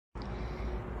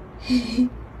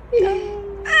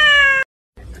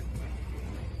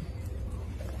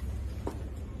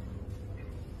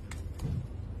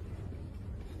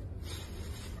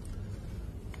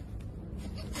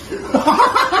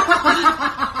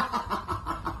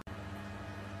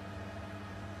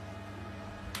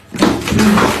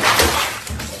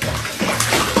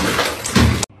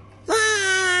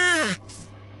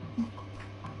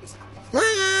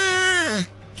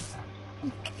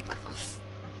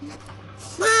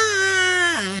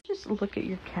Just look at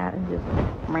your cat and just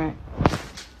like, meh.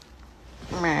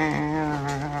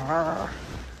 Meh.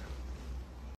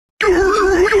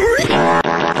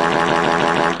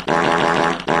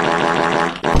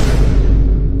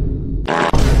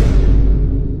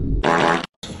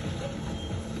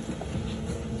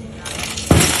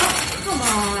 Come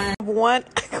on.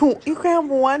 You can have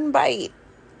one bite.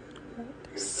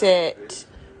 Sit.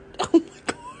 Oh my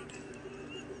god.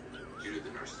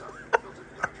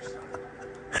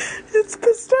 It's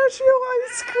pistachio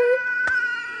ice cream.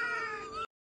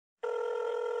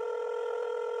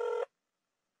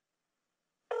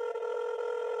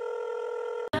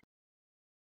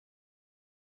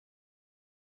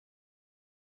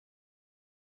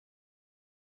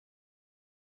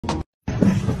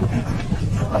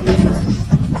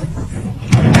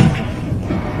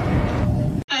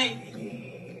 Hey,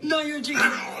 no, you're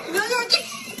chicken. No, you're chicken.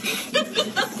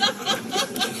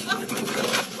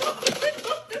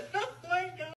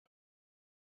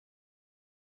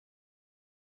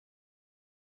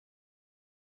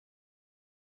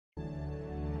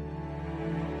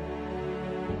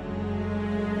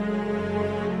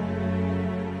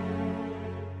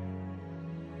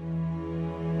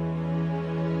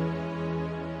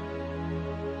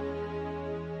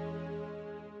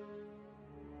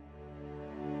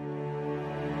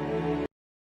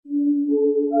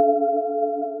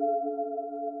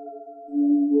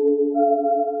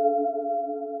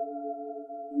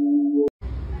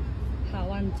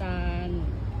วันจันทร์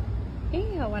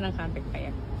วันอังคารแปล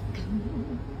กๆ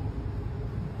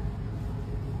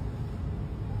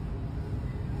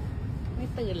ไม่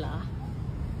ตื่นเหรอ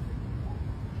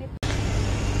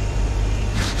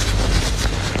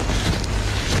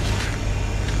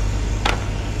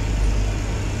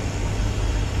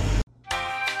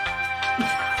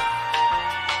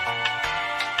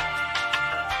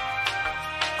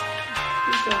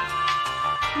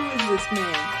Who is this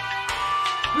man?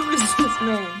 Who is this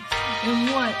man? And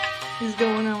what is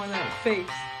going on with that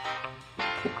face?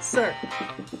 Sir.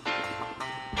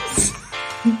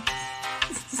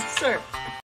 Sir.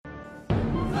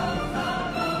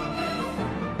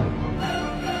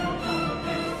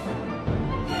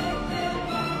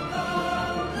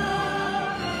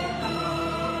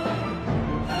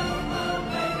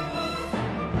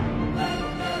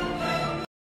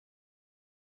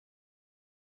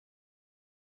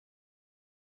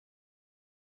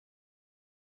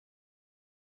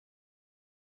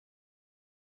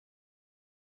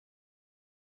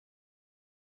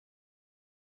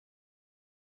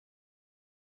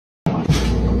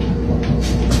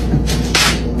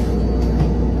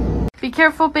 Be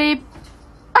careful, babe.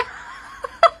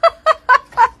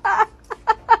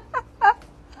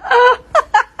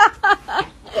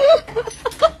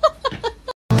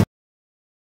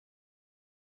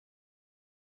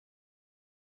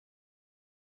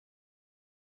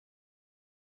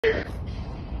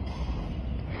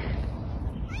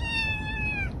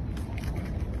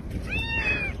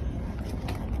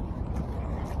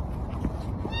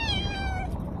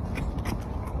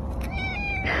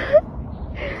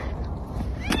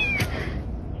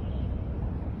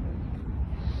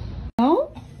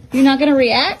 You're not gonna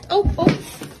react? Oh.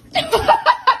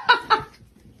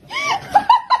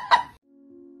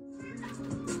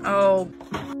 Oh.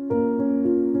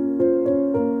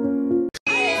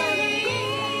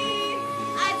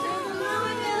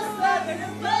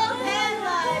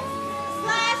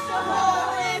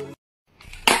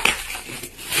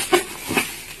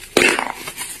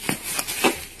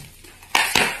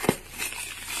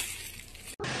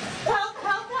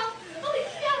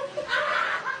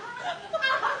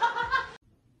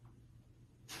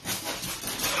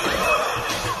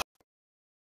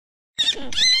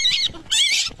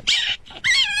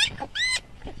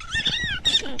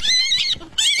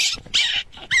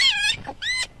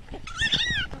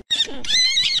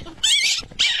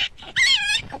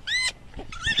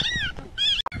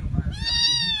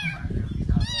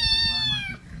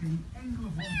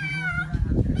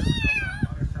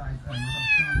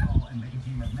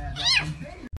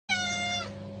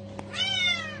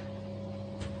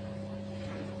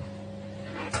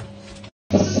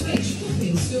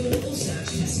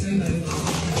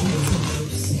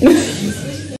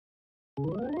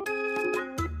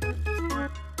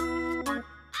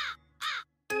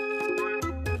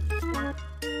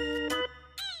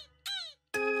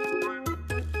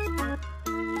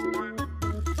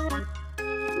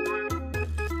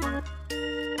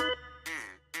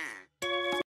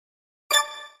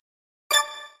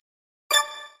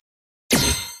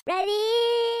 Ready,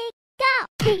 go!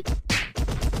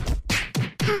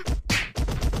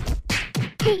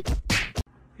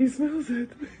 He smells it.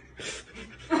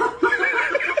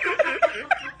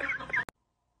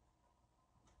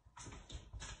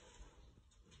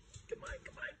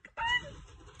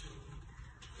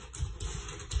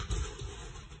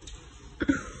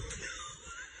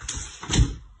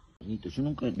 Yo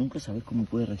nunca sabes cómo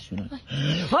puede reaccionar.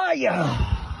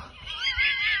 ¡Vaya!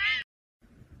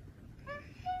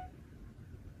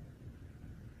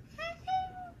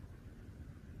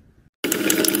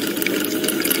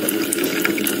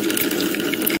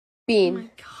 Bean. Oh my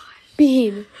gosh.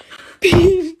 Bean.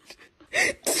 Bean.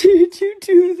 Did you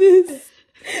do this?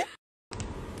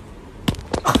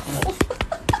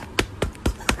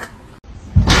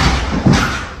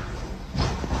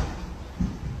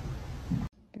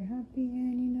 You're happy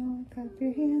and you know it, clap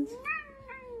your hands.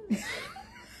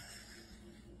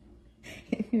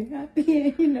 If you're happy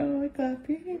and you know it, clap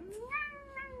your hands.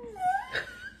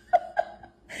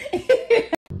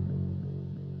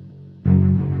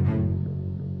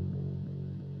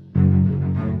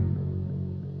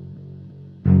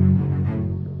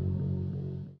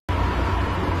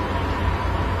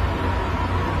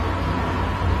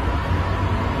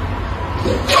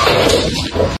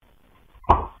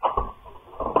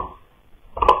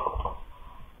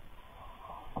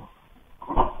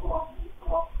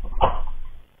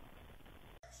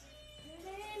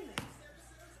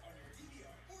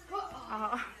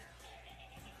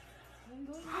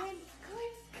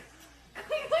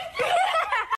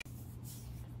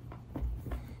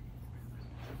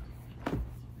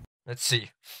 Let's see.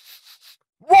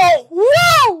 Whoa!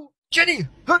 Whoa! Jenny!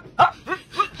 Look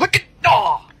at...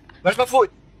 Oh! Where's my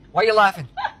foot? Why are you laughing?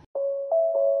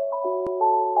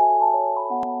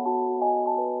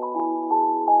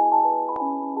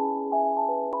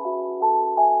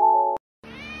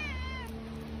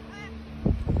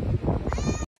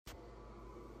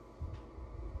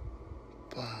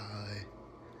 Bye.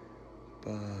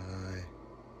 Bye.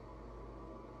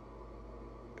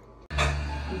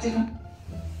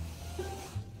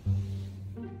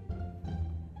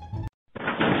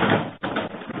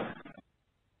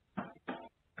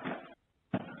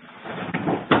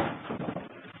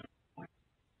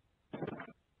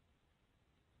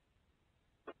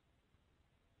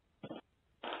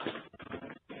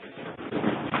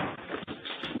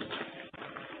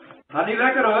 Gaat niet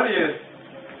lekker hoor hier.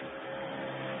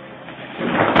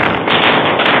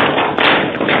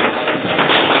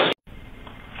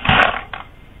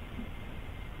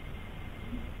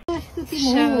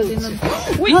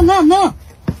 No.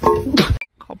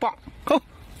 Hoppa. Kom.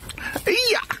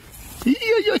 Ja.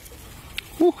 Ja.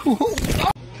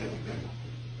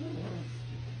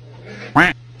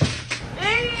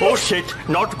 Oh shit,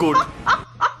 not good.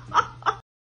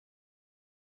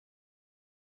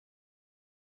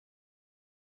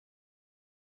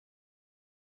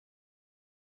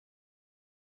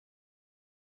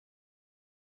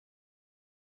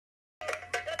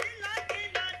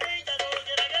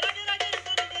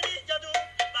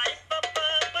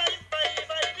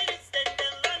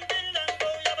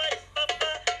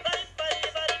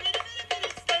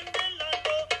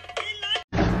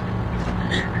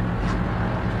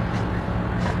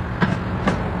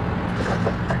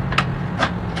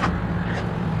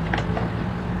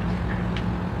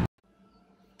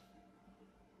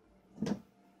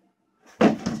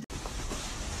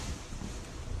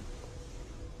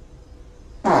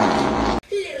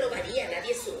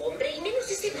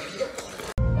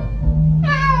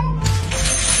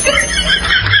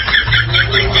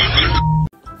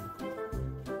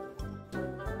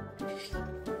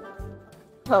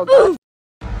 Oh, God.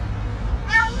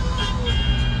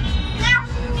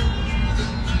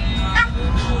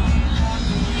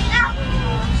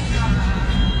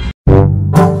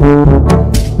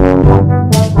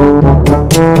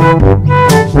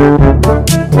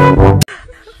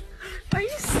 Are you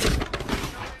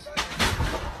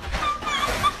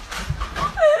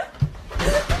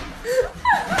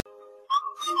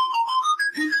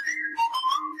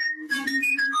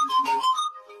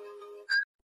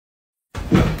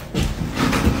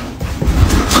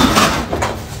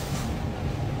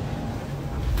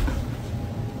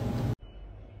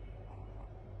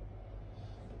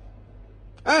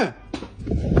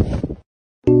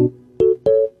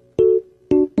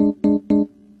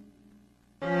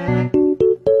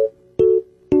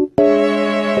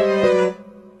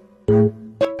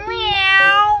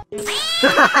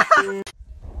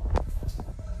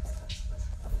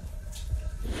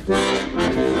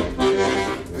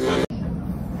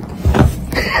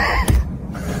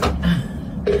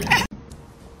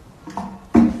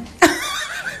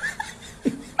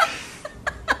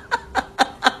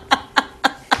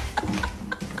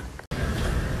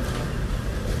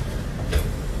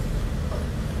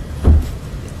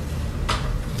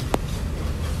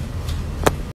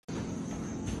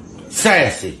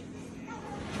Sassy.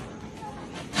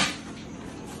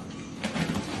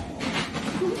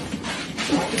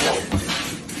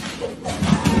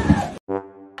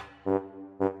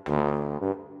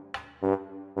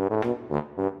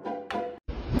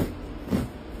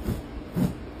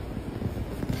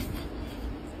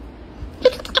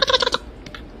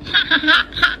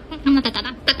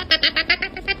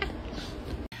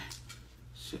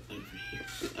 Sit over here.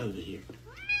 Sit over here.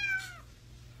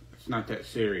 It's not that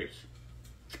serious.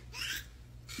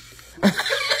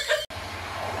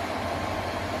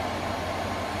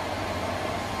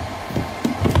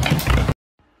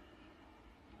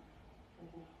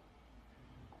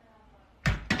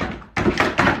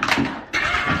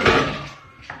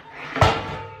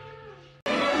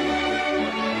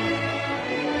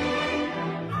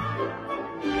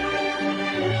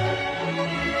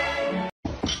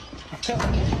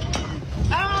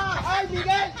 Ah,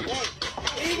 Miguel!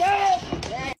 Miguel!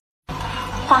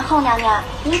 皇后娘娘，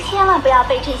您千万不要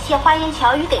被这些花言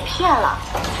巧语给骗了。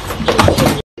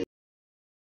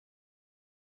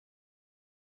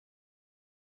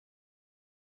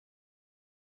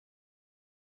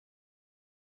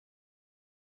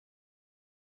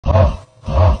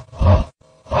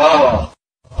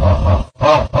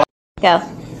Go.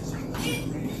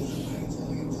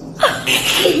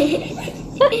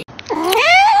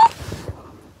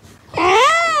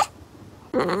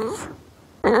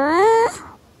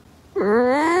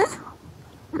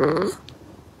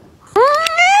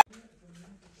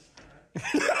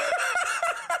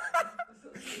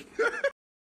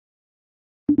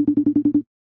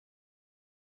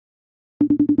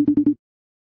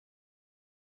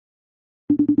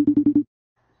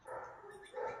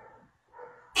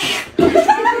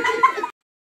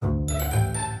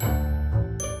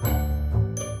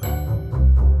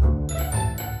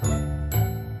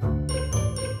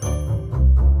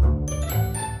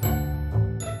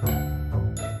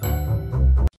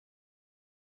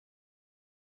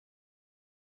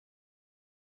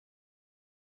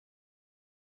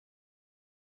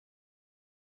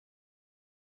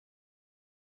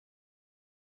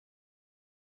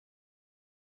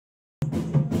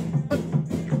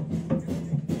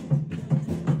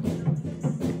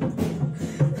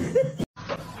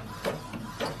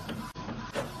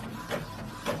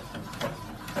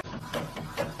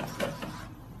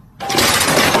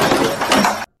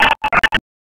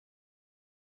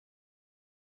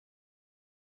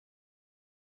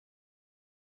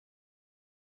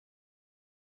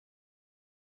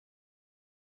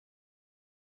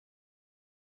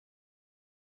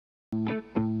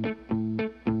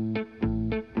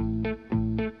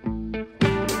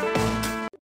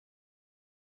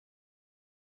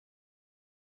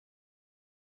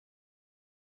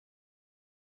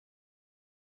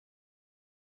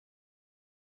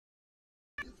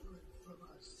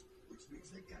 Which means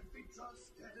they can't be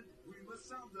trusted. We must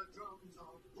sound the drums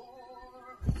of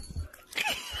war.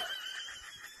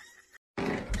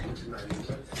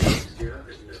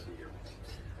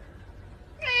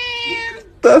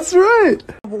 That's right.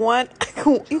 One,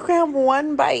 you can have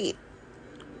one bite.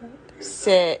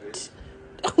 Sit.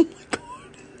 Oh my god.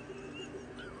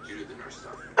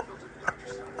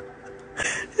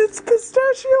 It's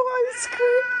pistachio ice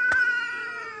cream.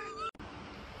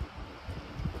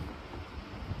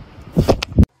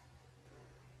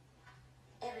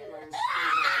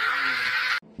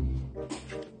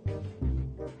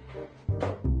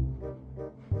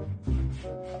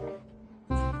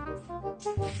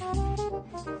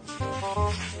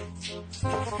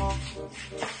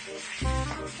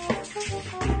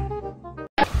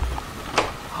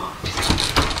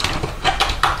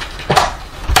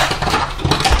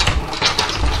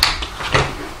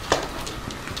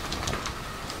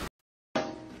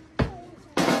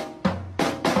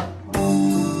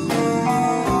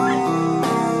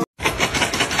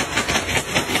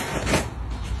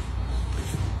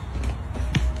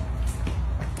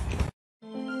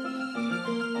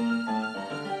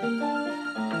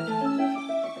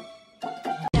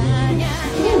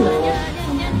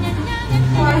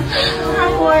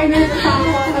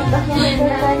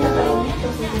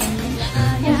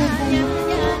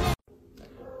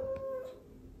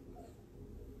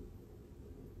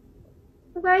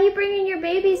 Why are you bringing your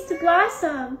babies to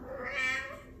Blossom?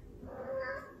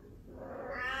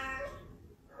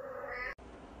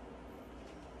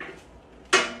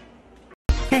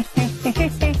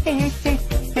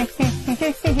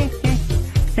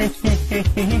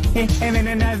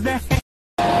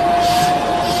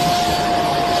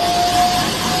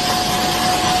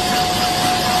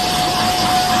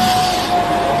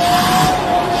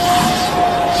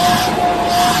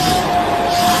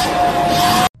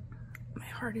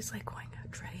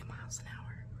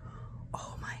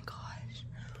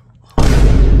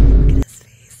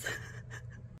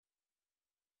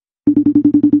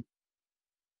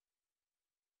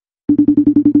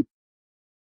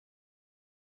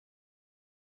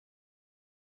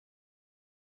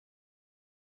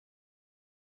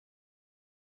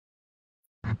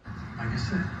 you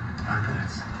said.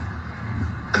 iPads.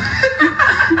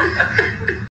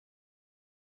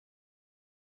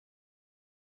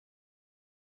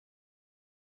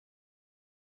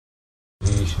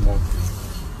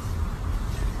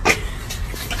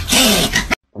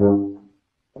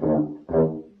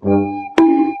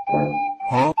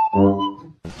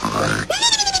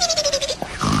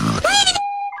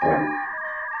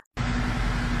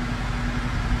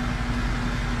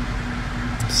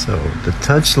 So the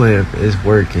touch lamp is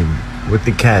working with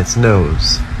the cat's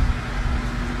nose,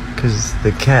 because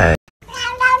the cat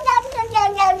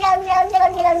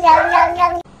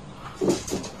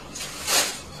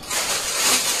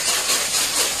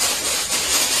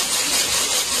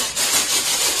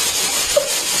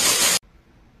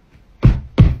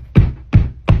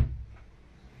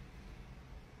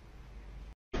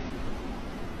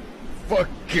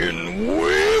fucking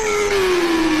windy.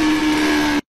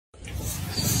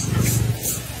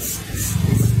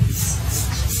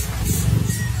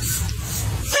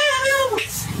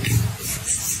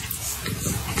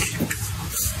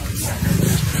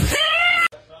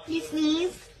 You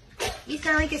sneeze, you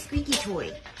sound like a squeaky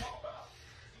toy.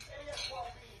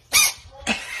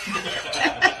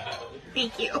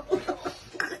 Thank you.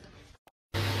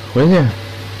 回去。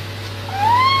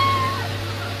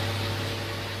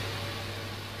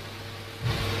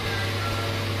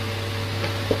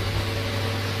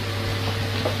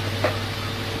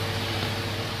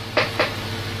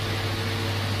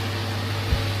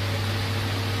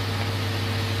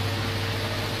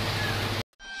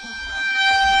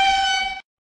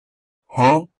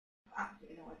Huh?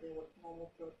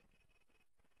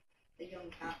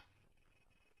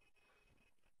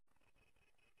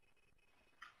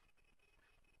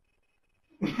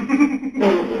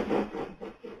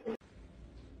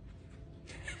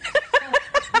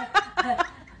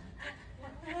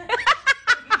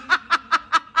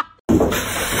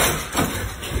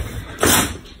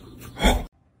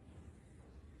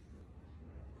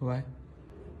 What?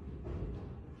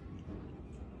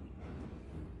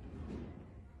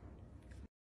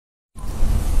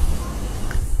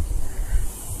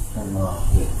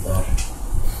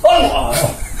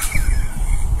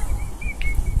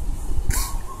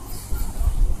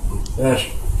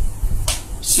 Yes.